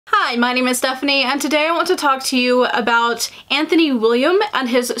Hi, my name is Bethany, and today I want to talk to you about Anthony William and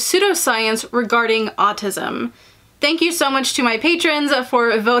his pseudoscience regarding autism. Thank you so much to my patrons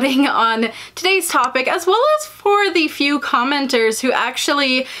for voting on today's topic, as well as for the few commenters who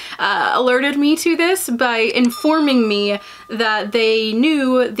actually alerted me to this by informing me that they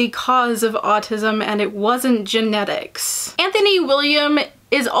knew the cause of autism and it wasn't genetics. Anthony William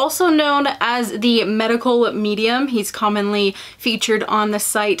is also known as the medical medium. He's commonly featured on the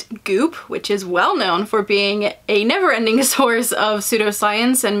site Goop, which is well known for being a never-ending source of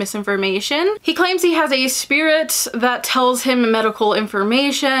pseudoscience and misinformation. He claims he has a spirit that tells him medical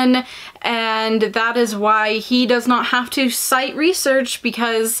information, and that is why he does not have to cite research,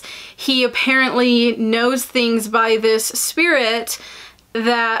 because he apparently knows things by this spirit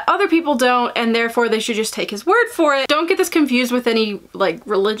that other people don't, and therefore they should just take his word for it. Don't get this confused with any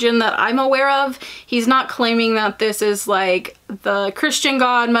religion that I'm aware of. He's not claiming that this is like the Christian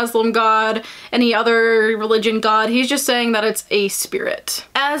God, Muslim God, any other religion God. He's just saying that it's a spirit.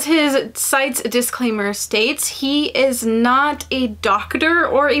 As his site's disclaimer states, he is not a doctor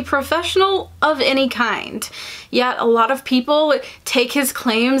or a professional of any kind. Yet a lot of people take his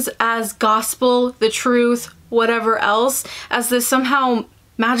claims as gospel, the truth, whatever else, as this somehow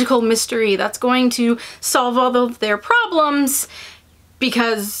magical mystery that's going to solve all of their problems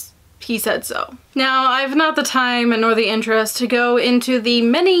because he said so. Now, I've not the time nor the interest to go into the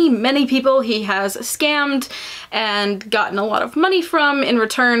many people he has scammed and gotten a lot of money from in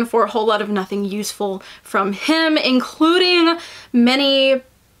return for a whole lot of nothing useful from him, including many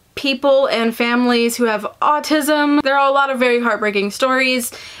people and families who have autism. There are a lot of very heartbreaking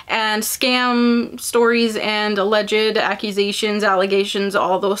stories and scam stories and alleged accusations, allegations,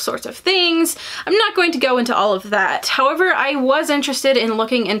 all those sorts of things. I'm not going to go into all of that. However, I was interested in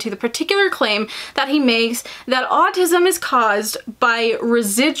looking into the particular claim that he makes that autism is caused by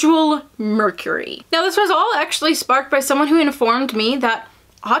residual mercury. Now, this was all actually sparked by someone who informed me that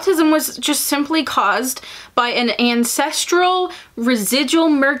autism was just simply caused by an ancestral residual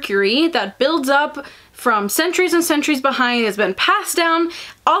mercury that builds up from centuries and centuries behind, has been passed down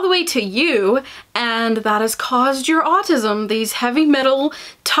all the way to you, and that has caused your autism. These heavy metal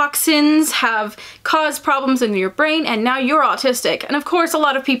toxins have caused problems in your brain, and now you're autistic. And of course, a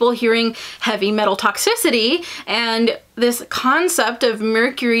lot of people hearing heavy metal toxicity and this concept of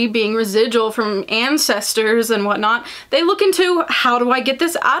mercury being residual from ancestors and whatnot, they look into, how do I get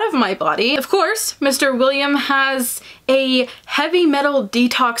this out of my body? Of course, Mr. William has a heavy metal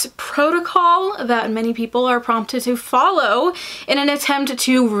detox protocol that many people are prompted to follow in an attempt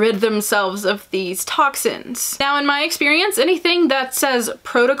to rid themselves of these toxins. Now, in my experience, anything that says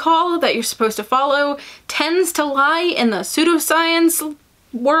protocol that you're supposed to follow tends to lie in the pseudoscience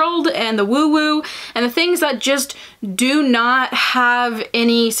world and the woo-woo and the things that just do not have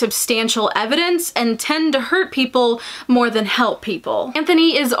any substantial evidence and tend to hurt people more than help people.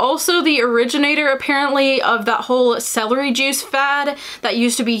 Anthony is also the originator, apparently, of that whole celery juice fad that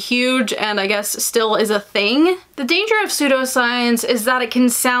used to be huge and I guess still is a thing. The danger of pseudoscience is that it can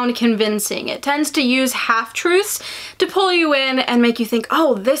sound convincing. It tends to use half-truths to pull you in and make you think,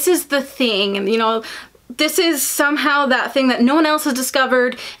 oh, this is the thing, and you know, this is somehow that thing that no one else has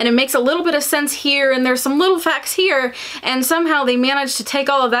discovered, and it makes a little bit of sense here, and there's some little facts here, and somehow they manage to take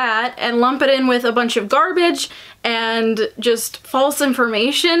all of that and lump it in with a bunch of garbage and just false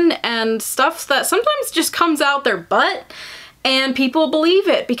information and stuff that sometimes just comes out their butt, and people believe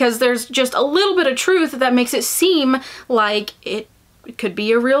it because there's just a little bit of truth that makes it seem like it could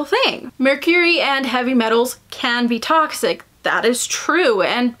be a real thing. Mercury and heavy metals can be toxic. That is true,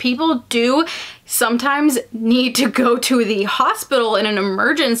 and people do sometimes need to go to the hospital in an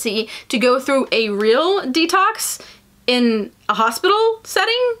emergency to go through a real detox in a hospital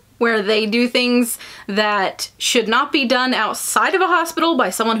setting where they do things that should not be done outside of a hospital by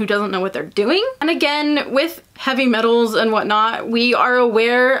someone who doesn't know what they're doing. And again, with heavy metals and whatnot, we are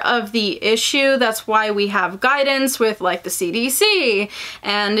aware of the issue. That's why we have guidance with like the CDC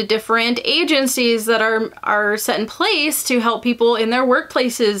and different agencies that are set in place to help people in their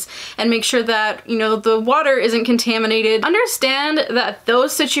workplaces and make sure that, you know, the water isn't contaminated. Understand that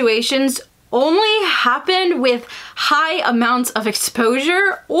those situations only happen with high amounts of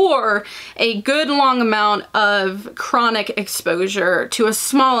exposure or a good long amount of chronic exposure to a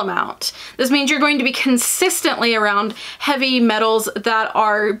small amount. This means you're going to be consistently around heavy metals that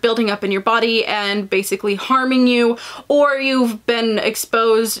are building up in your body and basically harming you, or you've been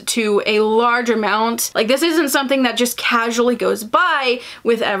exposed to a large amount. Like, this isn't something that just casually goes by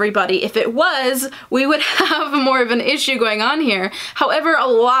with everybody. If it was, we would have more of an issue going on here. However, a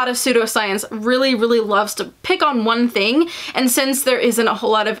lot of pseudoscience Pseudoscience really, really loves to pick on one thing, and since there isn't a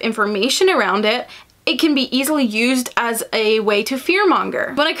whole lot of information around it, it can be easily used as a way to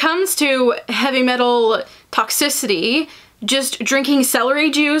fearmonger. When it comes to heavy metal toxicity, just drinking celery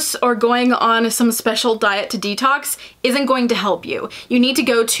juice or going on some special diet to detox isn't going to help you. You need to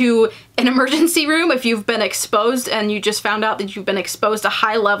go to an emergency room if you've been exposed and you just found out that you've been exposed to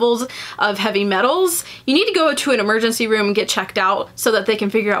high levels of heavy metals. You need to go to an emergency room and get checked out so that they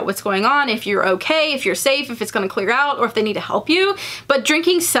can figure out what's going on, if you're okay, if you're safe, if it's gonna clear out, or if they need to help you. But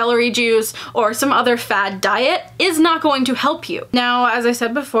drinking celery juice or some other fad diet is not going to help you. Now, as I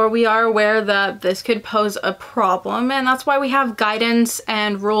said before, we are aware that this could pose a problem, and that's why we have guidance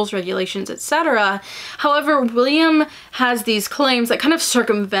and rules, regulations, etc. However, William has these claims that kind of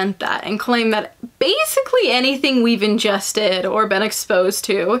circumvent that and claim that basically anything we've ingested or been exposed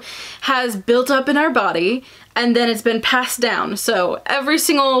to has built up in our body and then it's been passed down. So every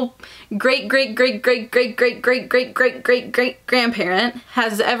single great grandparent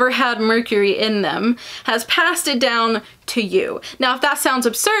has ever had mercury in them has passed it down to you. Now, if that sounds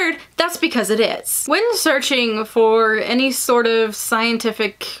absurd, that's because it is. When searching for any sort of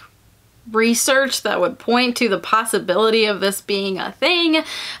scientific research that would point to the possibility of this being a thing,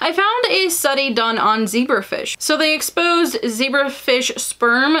 I found a study done on zebrafish. So they exposed zebrafish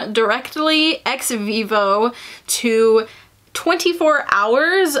sperm directly ex vivo to 24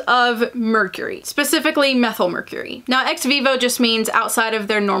 hours of mercury, specifically methyl mercury. Now, ex vivo just means outside of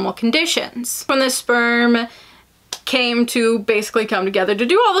their normal conditions. When the sperm came to basically come together to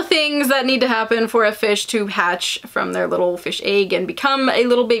do all the things that need to happen for a fish to hatch from their little fish egg and become a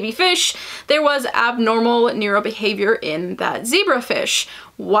little baby fish, there was abnormal neurobehavior in that zebrafish.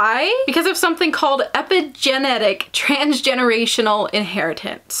 Why? Because of something called epigenetic transgenerational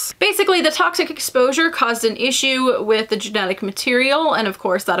inheritance. Basically, the toxic exposure caused an issue with the genetic material, and of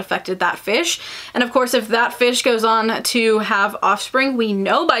course that affected that fish. And of course, if that fish goes on to have offspring, we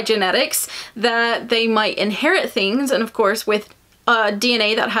know by genetics that they might inherit things, and of course with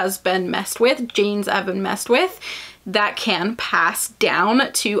DNA that has been messed with, genes that have been messed with, that can pass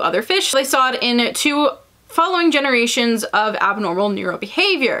down to other fish. They saw it in two following generations of abnormal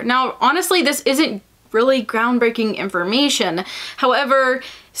neurobehavior. Now, honestly, this isn't really groundbreaking information. However,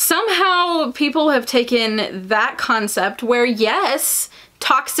 somehow people have taken that concept where, yes,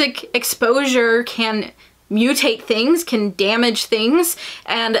 toxic exposure can mutate things, can damage things,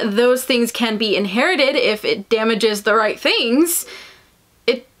 and those things can be inherited if it damages the right things.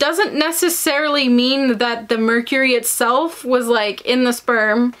 It doesn't necessarily mean that the mercury itself was like in the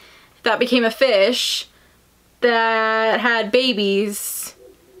sperm that became a fish that had babies,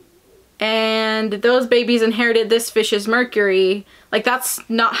 and those babies inherited this fish's mercury. Like, that's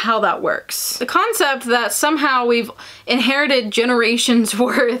not how that works. The concept that somehow we've inherited generations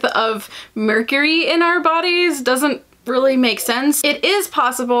worth of mercury in our bodies doesn't really make sense. It is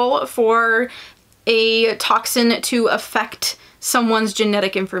possible for a toxin to affect someone's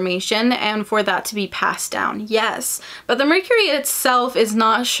genetic information and for that to be passed down, yes. But the mercury itself is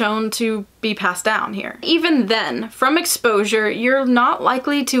not shown to be passed down here. Even then, from exposure, you're not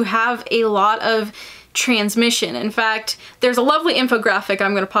likely to have a lot of transmission. In fact, there's a lovely infographic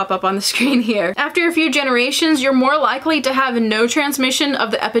I'm going to pop up on the screen here. After a few generations, you're more likely to have no transmission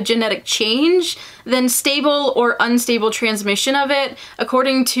of the epigenetic change than stable or unstable transmission of it,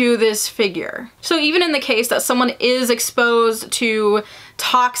 according to this figure. So even in the case that someone is exposed to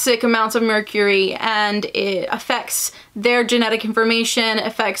toxic amounts of mercury and it affects their genetic information,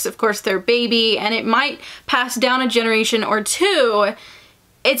 affects, of course, their baby, and it might pass down a generation or two,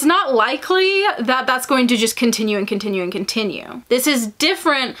 it's not likely that that's going to just continue and continue and continue. This is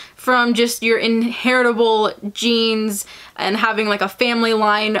different from just your inheritable genes and having like a family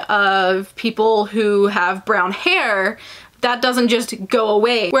line of people who have brown hair. That doesn't just go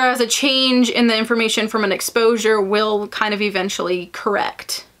away. Whereas a change in the information from an exposure will kind of eventually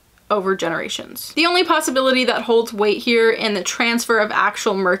correct over generations. The only possibility that holds weight here in the transfer of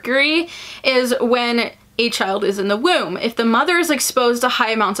actual mercury is when a child is in the womb. If the mother is exposed to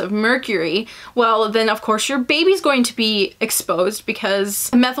high amounts of mercury, well, then of course your baby's going to be exposed because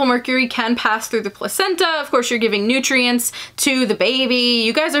methylmercury can pass through the placenta. Of course, you're giving nutrients to the baby.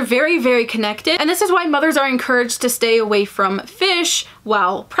 You guys are very, very connected. And this is why mothers are encouraged to stay away from fish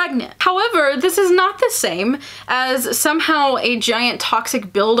while pregnant. However, this is not the same as somehow a giant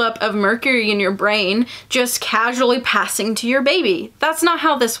toxic buildup of mercury in your brain just casually passing to your baby. That's not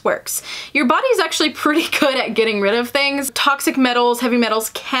how this works. Your body's actually pretty good at getting rid of things. Toxic metals, heavy metals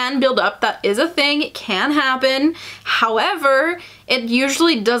can build up. That is a thing. It can happen. However, it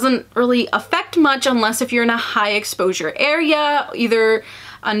usually doesn't really affect much unless if you're in a high exposure area, either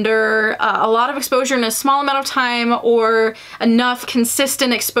under a lot of exposure in a small amount of time or enough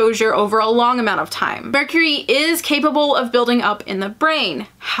consistent exposure over a long amount of time. Mercury is capable of building up in the brain.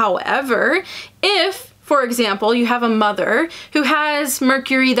 However, if, for example, you have a mother who has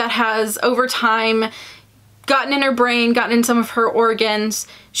mercury that has over time gotten in her brain, gotten in some of her organs,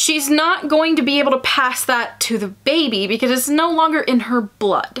 she's not going to be able to pass that to the baby because it's no longer in her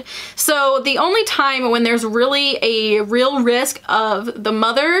blood. So the only time when there's really a real risk of the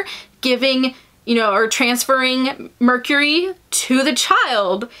mother giving, or transferring mercury to the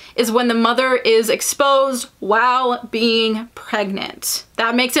child is when the mother is exposed while being pregnant.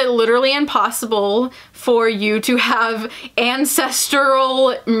 That makes it literally impossible for you to have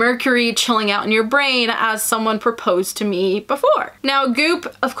ancestral mercury chilling out in your brain, as someone proposed to me before. Now,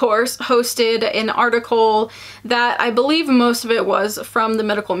 Goop, of course, hosted an article that I believe most of it was from the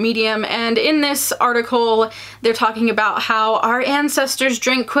medical medium, and in this article they're talking about how our ancestors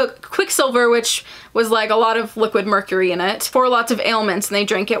drank quicksilver, which was like a lot of liquid mercury in it, for lots of ailments, and they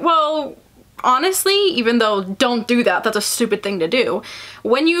drank it. Well, honestly, even though don't do that, that's a stupid thing to do,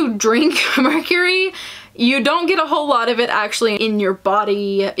 when you drink mercury, you don't get a whole lot of it actually in your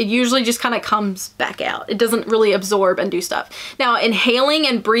body. It usually just kind of comes back out. It doesn't really absorb and do stuff. Now, inhaling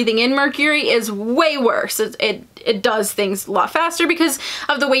and breathing in mercury is way worse. It does things a lot faster because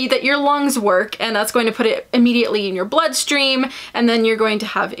of the way that your lungs work, and that's going to put it immediately in your bloodstream, and then you're going to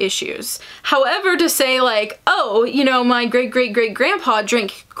have issues. However, to say like, oh, my great-great-great-grandpa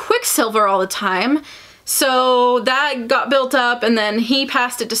drank quicksilver all the time, so that got built up, and then he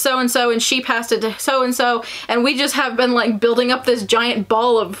passed it to so-and-so, and she passed it to so-and-so, and we just have been like building up this giant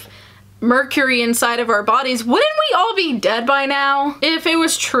ball of mercury inside of our bodies. Wouldn't we all be dead by now? If it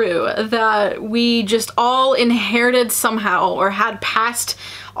was true that we just all inherited somehow or had passed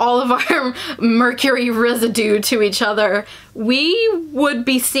all of our mercury residue to each other, we would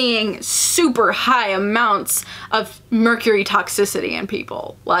be seeing super high amounts of mercury toxicity in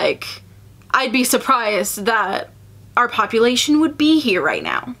people. Like, I'd be surprised that our population would be here right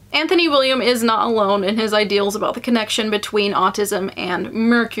now. Anthony William is not alone in his ideals about the connection between autism and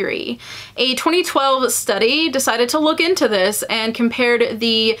mercury. A 2012 study decided to look into this and compared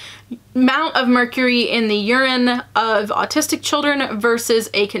the amount of mercury in the urine of autistic children versus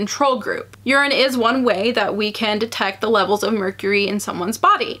a control group. Urine is one way that we can detect the levels of mercury in someone's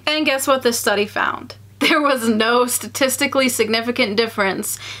body. And guess what this study found? There was no statistically significant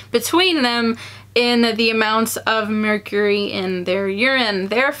difference between them in the amounts of mercury in their urine.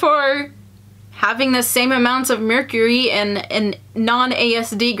 Therefore, having the same amounts of mercury in a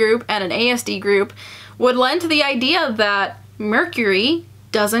non-ASD group and an ASD group would lend to the idea that mercury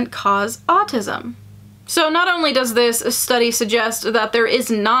doesn't cause autism. So not only does this study suggest that there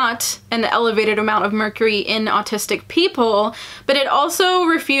is not an elevated amount of mercury in autistic people, but it also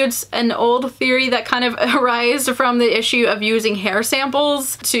refutes an old theory that kind of arose from the issue of using hair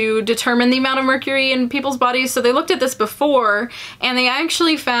samples to determine the amount of mercury in people's bodies. So they looked at this before, and they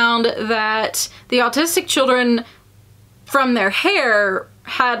actually found that the autistic children from their hair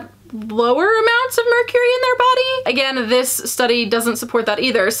had lower amounts of mercury in their body. Again, this study doesn't support that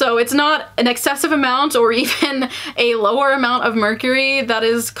either. So it's not an excessive amount or even a lower amount of mercury that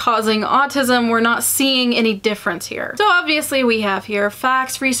is causing autism. We're not seeing any difference here. So obviously we have here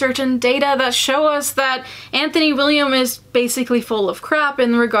facts, research, and data that show us that Anthony William is basically full of crap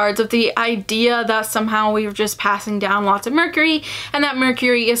in regards of the idea that somehow we're just passing down lots of mercury and that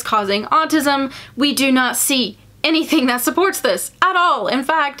mercury is causing autism. We do not see anything that supports this at all. In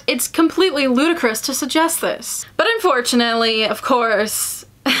fact, it's completely ludicrous to suggest this. But unfortunately, of course,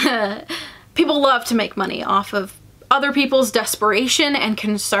 people love to make money off of other people's desperation and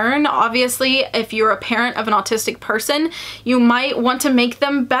concern. Obviously, if you're a parent of an autistic person, you might want to make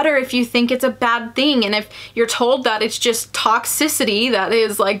them better if you think it's a bad thing. And if you're told that it's just toxicity that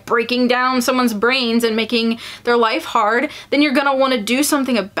is like breaking down someone's brains and making their life hard, then you're gonna want to do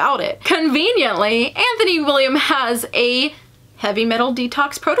something about it. Conveniently, Anthony William has a heavy metal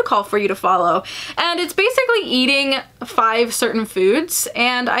detox protocol for you to follow. And it's basically eating 5 certain foods.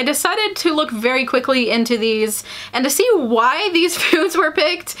 And I decided to look very quickly into these and to see why these foods were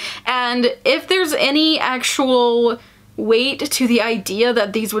picked and if there's any actual weight to the idea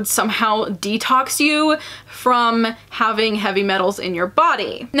that these would somehow detox you from having heavy metals in your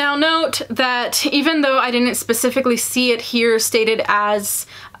body. Now note that even though I didn't specifically see it here stated as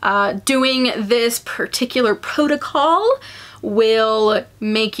doing this particular protocol will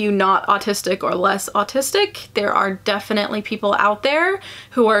make you not autistic or less autistic, there are definitely people out there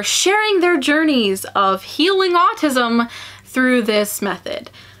who are sharing their journeys of healing autism through this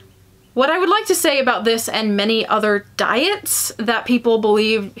method. What I would like to say about this and many other diets that people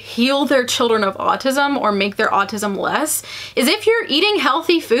believe heal their children of autism or make their autism less is if you're eating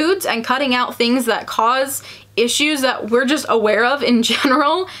healthy foods and cutting out things that cause issues that we're just aware of in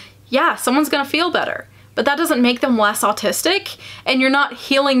general, yeah, someone's gonna feel better. But that doesn't make them less autistic, and you're not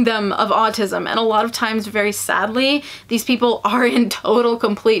healing them of autism. And a lot of times, very sadly, these people are in total,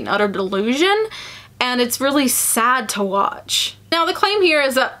 complete, and utter delusion, and it's really sad to watch. Now, the claim here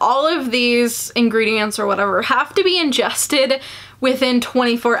is that all of these ingredients or whatever have to be ingested within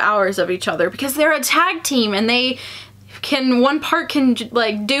 24 hours of each other because they're a tag team, and one part can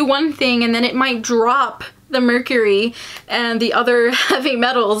like do one thing and then it might drop the mercury and the other heavy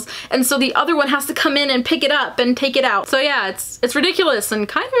metals, and so the other one has to come in and pick it up and take it out. So yeah, it's ridiculous and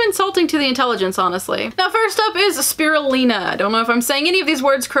kind of insulting to the intelligence, honestly. Now, first up is spirulina. I don't know if I'm saying any of these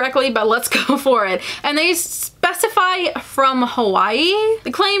words correctly, but let's go for it. And they specify from Hawaii.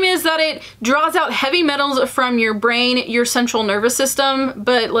 The claim is that it draws out heavy metals from your brain, your central nervous system,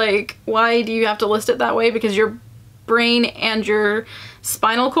 but like, why do you have to list it that way? Because your brain and your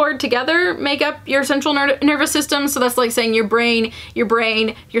spinal cord together make up your central nervous system, so that's like saying your brain,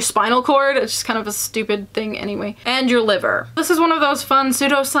 your spinal cord. It's just kind of a stupid thing anyway. And your liver. This is one of those fun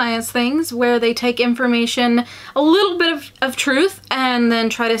pseudoscience things where they take information, a little bit of truth, and then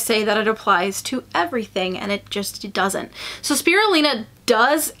try to say that it applies to everything, and it just doesn't. So spirulina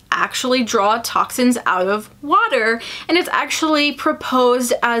does actually draw toxins out of water, and it's actually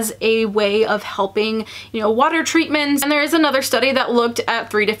proposed as a way of helping, you know, water treatments. And there is another study that looked at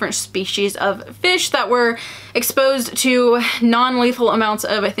 3 different species of fish that were exposed to non-lethal amounts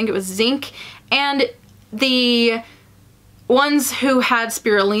of, I think it was zinc, and the ones who had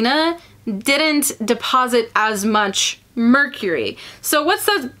spirulina didn't deposit as much mercury. So what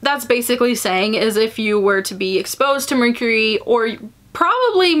that's basically saying is if you were to be exposed to mercury, or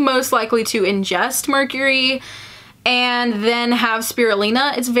probably most likely to ingest mercury and then have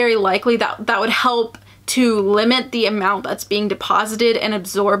spirulina, it's very likely that that would help to limit the amount that's being deposited and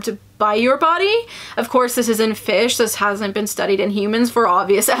absorbed by your body. Of course, this is in fish. This hasn't been studied in humans for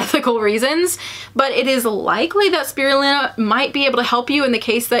obvious ethical reasons, but it is likely that spirulina might be able to help you in the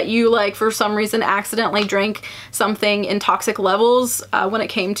case that you, like, for some reason accidentally drank something in toxic levels when it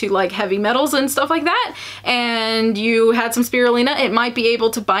came to like heavy metals and stuff like that, and you had some spirulina. It might be able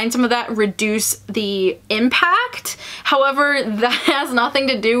to bind some of that, reduce the impact. However, that has nothing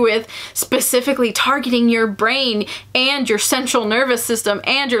to do with specifically targeting your brain and your central nervous system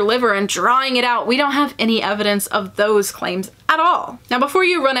and your liver and drawing it out. We don't have any evidence of those claims at all. Now, before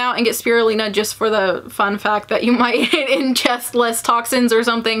you run out and get spirulina just for the fun fact that you might ingest less toxins or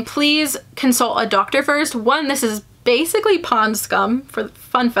something, please consult a doctor first. 1, this is basically pond scum, for the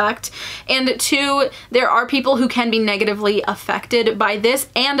fun fact, and 2, there are people who can be negatively affected by this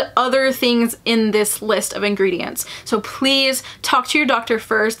and other things in this list of ingredients. So please talk to your doctor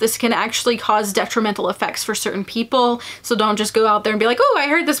first. This can actually cause detrimental effects for certain people, so don't just go out there and be like, oh, I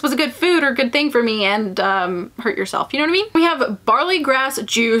heard this was a good food or good thing for me, and hurt yourself, you know what I mean? We have barley grass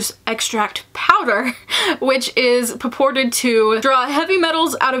juice extract powder, which is purported to draw heavy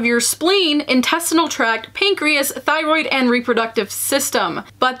metals out of your spleen, intestinal tract, pancreas, thyroid, and reproductive system.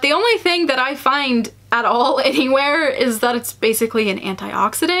 But the only thing that I find at all anywhere is that it's basically an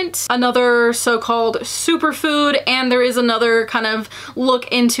antioxidant, another so-called superfood, and there is another kind of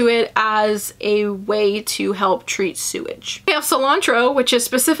look into it as a way to help treat sewage. We have cilantro, which is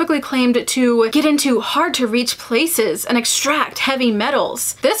specifically claimed to get into hard to reach places and extract heavy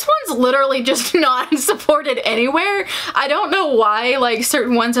metals. This one's literally just not supported anywhere. I don't know why, like,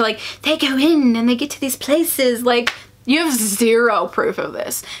 certain ones are like, they go in and they get to these places. Like, you have zero proof of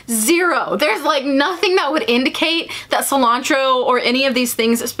this. Zero. There's like nothing that would indicate that cilantro or any of these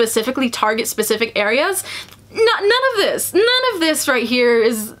things specifically target specific areas. None of this right here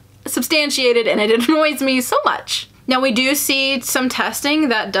is substantiated, and it annoys me so much. Now, we do see some testing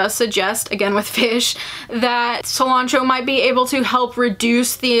that does suggest, again with fish, that cilantro might be able to help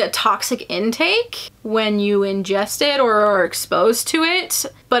reduce the toxic intake when you ingest it or are exposed to it.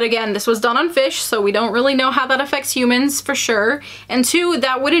 But again, this was done on fish, so we don't really know how that affects humans for sure. And 2,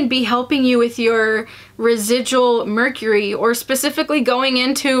 that wouldn't be helping you with your residual mercury or specifically going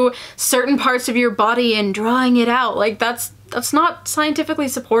into certain parts of your body and drawing it out. Like, that's not scientifically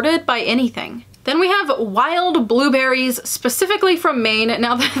supported by anything. Then we have wild blueberries, specifically from Maine.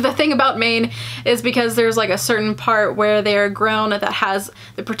 Now, the thing about Maine is because there's like a certain part where they are grown that has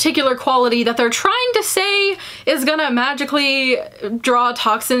the particular quality that they're trying to say is gonna magically draw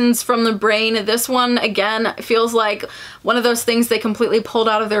toxins from the brain. This one, again, feels like one of those things they completely pulled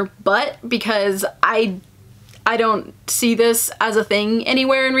out of their butt, because I I don't see this as a thing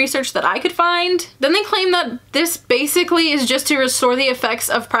anywhere in research that I could find. Then they claim that this basically is just to restore the effects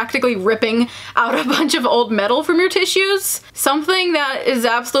of practically ripping out a bunch of old metal from your tissues. Something that is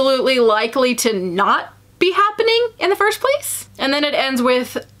absolutely likely to not be happening in the first place. And then it ends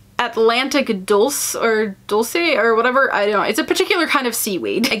with Atlantic dulce or whatever, I don't know. It's a particular kind of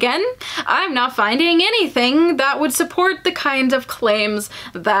seaweed. Again, I'm not finding anything that would support the kinds of claims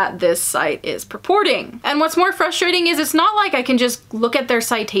that this site is purporting. And what's more frustrating is it's not like I can just look at their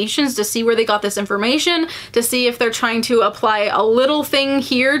citations to see where they got this information, to see if they're trying to apply a little thing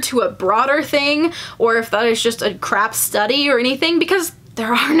here to a broader thing, or if that is just a crap study or anything, because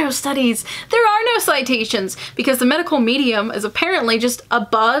there are no studies, there are no citations, because the medical medium is apparently just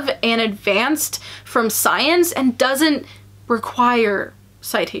above and advanced from science and doesn't require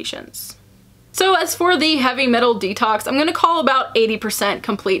citations. So as for the heavy metal detox, I'm gonna call about 80%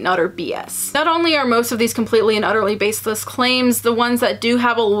 complete and utter BS. Not only are most of these completely and utterly baseless claims, the ones that do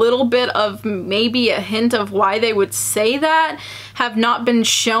have a little bit of maybe a hint of why they would say that have not been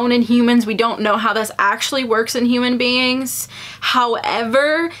shown in humans. We don't know how this actually works in human beings.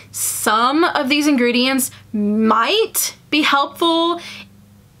 However, some of these ingredients might be helpful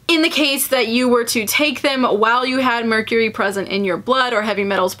in the case that you were to take them while you had mercury present in your blood or heavy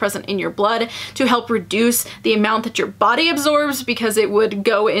metals present in your blood to help reduce the amount that your body absorbs, because it would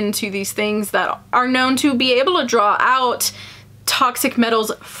go into these things that are known to be able to draw out toxic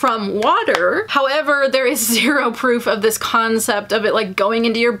metals from water. However, there is zero proof of this concept of it like going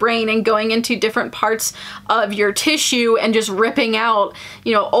into your brain and going into different parts of your tissue and just ripping out,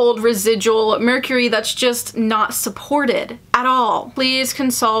 you know, old residual mercury. That's just not supported at all. Please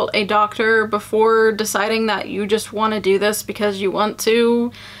consult a doctor before deciding that you just want to do this because you want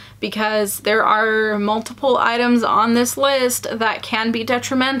to, because there are multiple items on this list that can be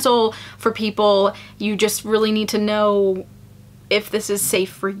detrimental for people. You just really need to know if this is safe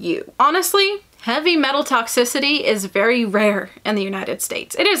for you. Honestly, heavy metal toxicity is very rare in the United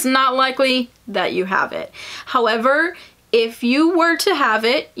States. It is not likely that you have it. However, if you were to have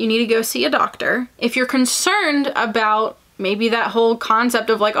it, you need to go see a doctor. If you're concerned about maybe that whole concept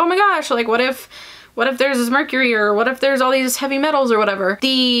of like, oh my gosh, like what if there's this mercury, or what if there's all these heavy metals or whatever?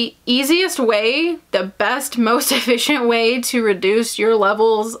 The easiest way, the best, most efficient way to reduce your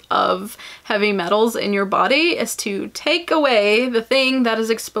levels of heavy metals in your body is to take away the thing that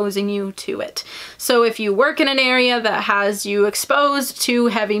is exposing you to it. So if you work in an area that has you exposed to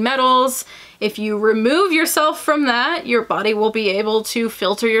heavy metals, if you remove yourself from that, your body will be able to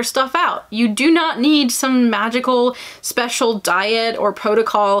filter your stuff out. You do not need some magical special diet or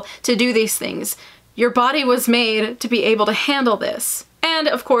protocol to do these things. Your body was made to be able to handle this. And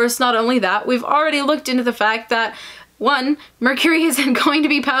of course, not only that, we've already looked into the fact that, one, mercury isn't going to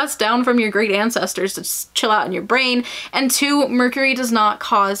be passed down from your great ancestors to just chill out in your brain, and two, mercury does not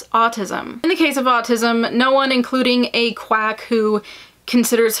cause autism. In the case of autism, no one, including a quack who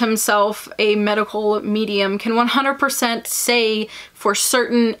considers himself a medical medium, can 100% say for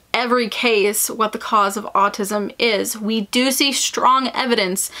certain every case what the cause of autism is. We do see strong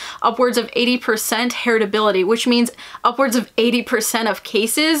evidence, upwards of 80% heritability, which means upwards of 80% of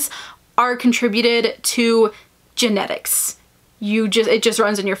cases are contributed to genetics. It just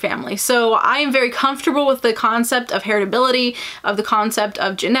runs in your family. So I am very comfortable with the concept of heritability, of the concept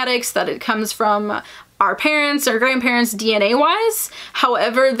of genetics, that it comes from our parents or grandparents DNA-wise.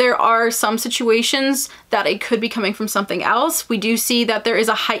 However, there are some situations that it could be coming from something else. We do see that there is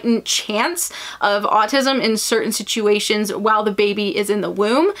a heightened chance of autism in certain situations while the baby is in the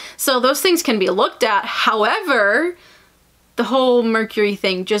womb. So those things can be looked at. However, the whole mercury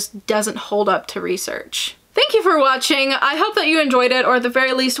thing just doesn't hold up to research. Thank you for watching. I hope that you enjoyed it, or at the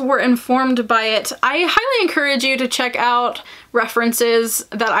very least were informed by it. I highly encourage you to check out references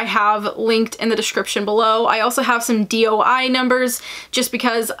that I have linked in the description below. I also have some DOI numbers just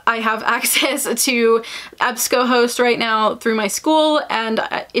because I have access to EBSCOhost right now through my school, and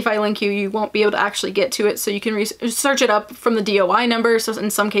if I link you, you won't be able to actually get to it, so you can search it up from the DOI number. So in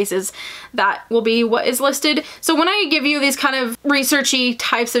some cases that will be what is listed. So when I give you these kind of researchy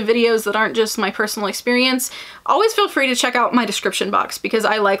types of videos that aren't just my personal experience, always feel free to check out my description box, because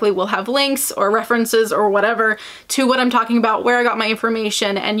I likely will have links or references or whatever to what I'm talking about, where I got my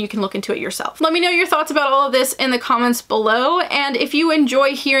information, and you can look into it yourself. Let me know your thoughts about all of this in the comments below, and if you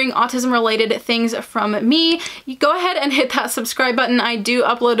enjoy hearing autism related things from me, you go ahead and hit that subscribe button. I do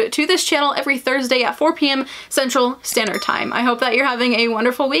upload it to this channel every Thursday at 4 p.m. Central Standard Time. I hope that you're having a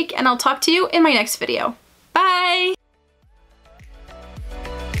wonderful week, and I'll talk to you in my next video.